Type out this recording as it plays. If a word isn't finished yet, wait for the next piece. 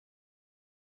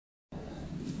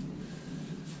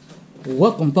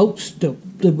Welcome, folks, to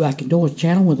the Back Indoors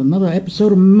channel with another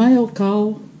episode of Mail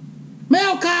Call.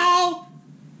 Mail Call!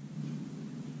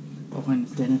 Oh, I'm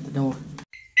standing at the door.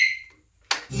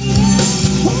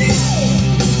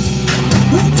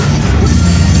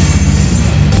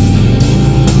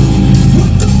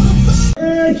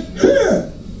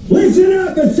 Listen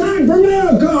up, it's time for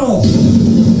Mail Call!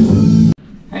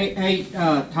 Hey,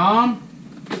 Tom,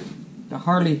 the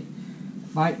Harley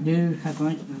bike dude, I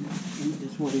think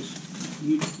that's what he's...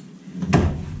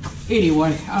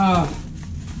 Anyway, I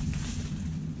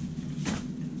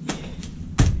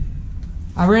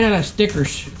ran out of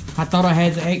stickers. I thought I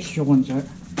had the extra ones, a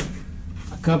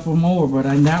couple more, but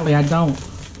undoubtedly I don't.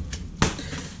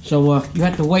 So you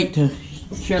have to wait till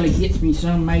Shelly gets me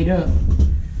some made up.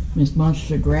 Miss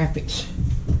Monster Graphics.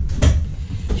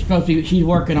 She's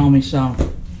working on me some.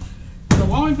 So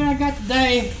the only thing I got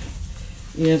today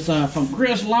is from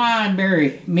Chris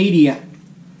Lonsberry Media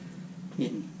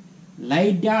in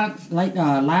Ladson,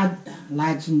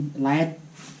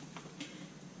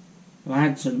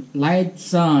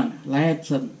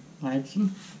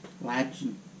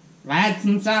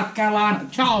 South Carolina,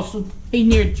 Charleston. He's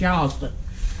near Charleston.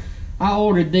 I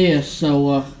ordered this,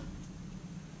 so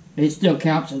it still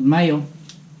counts as mail.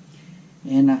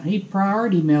 And he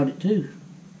priority mailed it too.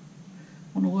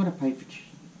 Wonder what I paid for.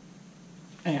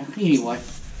 Yeah, anyway.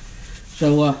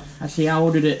 So I see I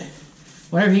ordered it.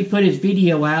 Whenever he put his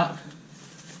video out,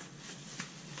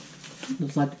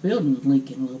 looks like the building's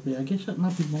leaking a little bit. I guess that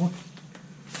might be more.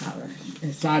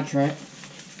 Sidetrack.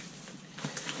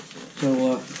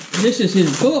 So this is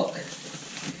his book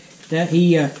that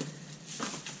he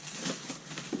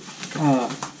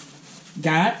got.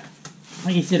 I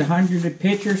think he said 100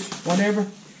 pictures, whatever.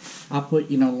 I'll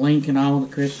put, link and all the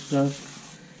Chris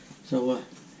stuff. So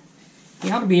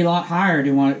he ought to be a lot higher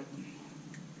than what.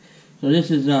 So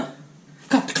this is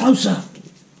cut the close up.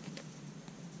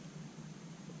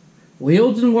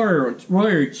 Wheels and words.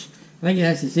 I think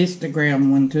that's his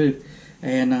Instagram one too.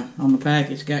 And on the back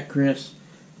it's got Chris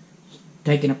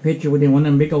taking a picture with one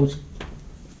of them big old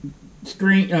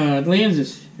screen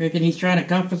lenses. Reckon he's trying to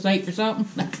compensate for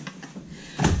something.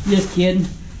 Just kidding.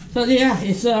 So yeah,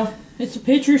 it's the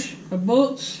pictures of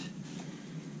books,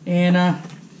 and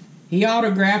he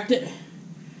autographed it.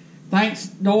 Thanks,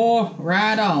 Doyle.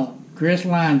 Right on, Chris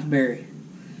Lonsberry.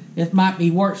 This might be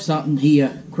worth something. He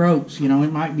quotes. It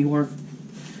might be worth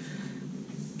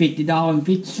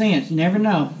 $50.50. You never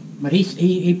know. But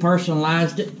he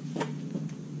personalized it.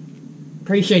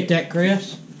 Appreciate that,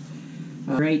 Chris.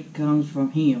 Great comes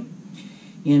from him.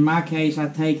 In my case, I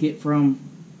take it from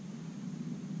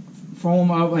form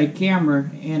of a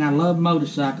camera, and I love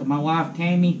motorcycle. My wife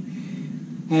Tammy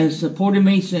has supported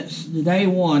me since the day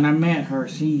one I met her.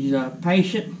 She's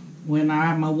patient when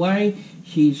I'm away.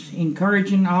 She's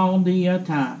encouraging all the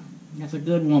time. That's a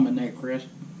good woman there, Chris.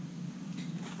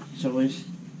 So he's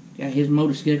got his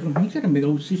motorcycle. He's got a big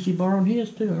old CC bar on his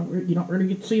too. You don't really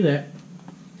get to see that.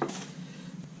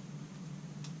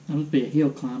 That must be a hill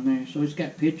climb there. So he's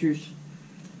got pictures.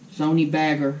 Sonny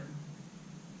Bagger.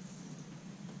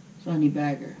 Sonny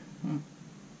Bagger. Huh.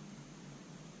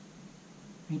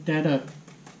 Ain't that a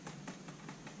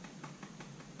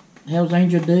Hell's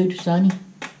Angel dude, Sonny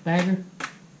Bagger?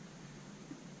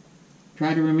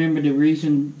 Try to remember the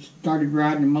reason started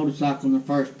riding a motorcycle in the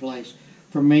first place.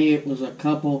 For me, it was a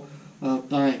couple of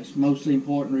things. Mostly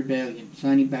important rebellion.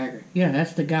 Sonny Bagger. Yeah,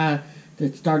 that's the guy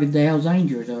that started the Hells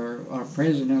Angels, or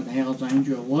president of the Hells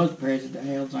Angels, or was president of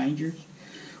the Hells Angels.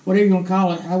 Whatever you want to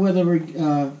call it. I rather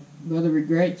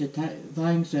regret the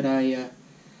things that I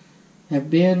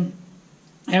have done,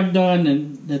 and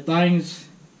the things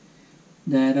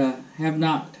that have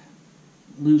not.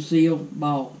 Lucille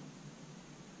Ball.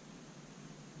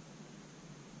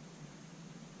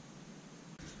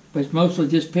 But it's mostly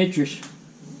just pictures.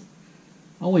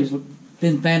 Always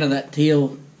been a fan of that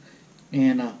teal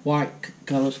and white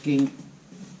color scheme.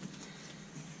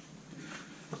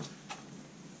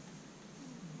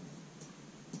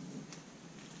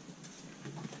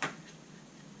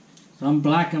 Some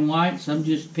black and white, some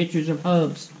just pictures of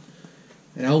hubs.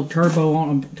 An old turbo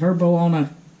on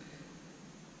a.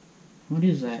 What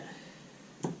is that?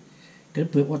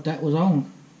 Could put what that was on.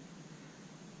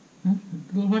 Huh?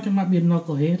 It looks like it might be a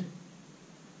knucklehead.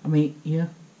 I mean, yeah,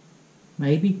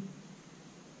 maybe.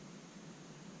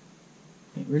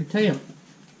 Can't really tell.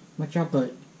 What y'all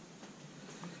think?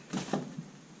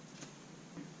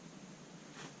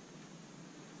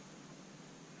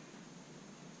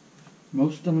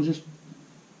 Most of them are just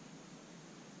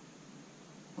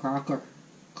Crocker.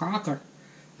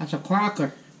 That's a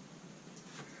Crocker.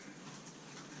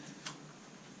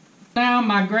 Now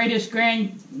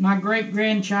on, my great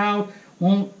grandchild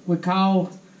won't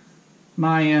recall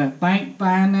my bank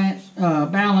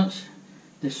balance,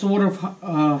 the sort of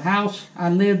house I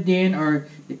lived in, or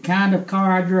the kind of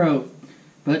car I drove.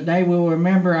 But they will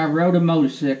remember I rode a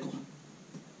motorcycle.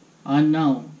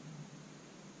 Unknown.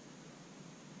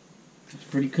 That's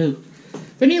pretty cool.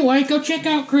 But anyway, go check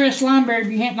out Chris Lonsberry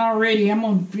if you haven't already. I'm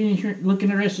going to finish looking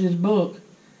at the rest of his book.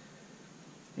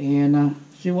 And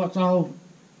see what's all...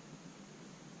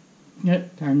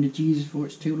 Yep, turn to Jesus before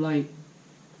it's too late.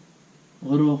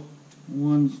 Little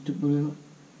ones to build.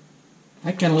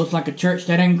 That kind of looks like a church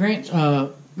that in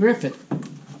Griffith,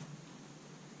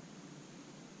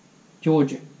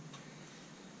 Georgia.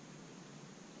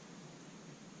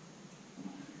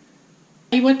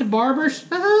 He went to barbers.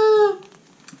 I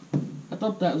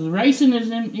thought that was racing is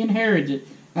inherited.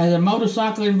 As a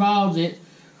motorcycle involves it,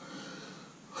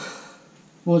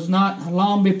 was not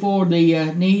long before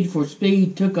the need for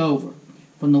speed took over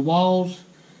from the walls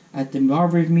at the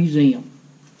Barbers Museum.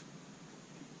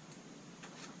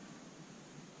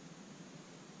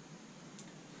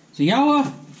 So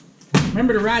y'all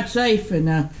remember to ride safe,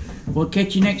 and we'll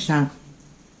catch you next time.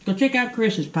 Go check out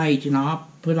Chris's page, and I'll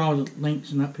put all the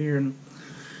links up here, and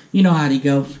you know how he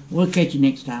goes. We'll catch you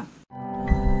next time.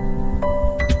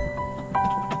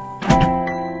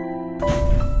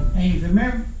 Hey,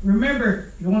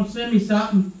 remember, if you want to send me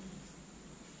something,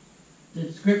 the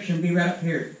description will be right up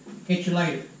here. Catch you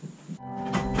later.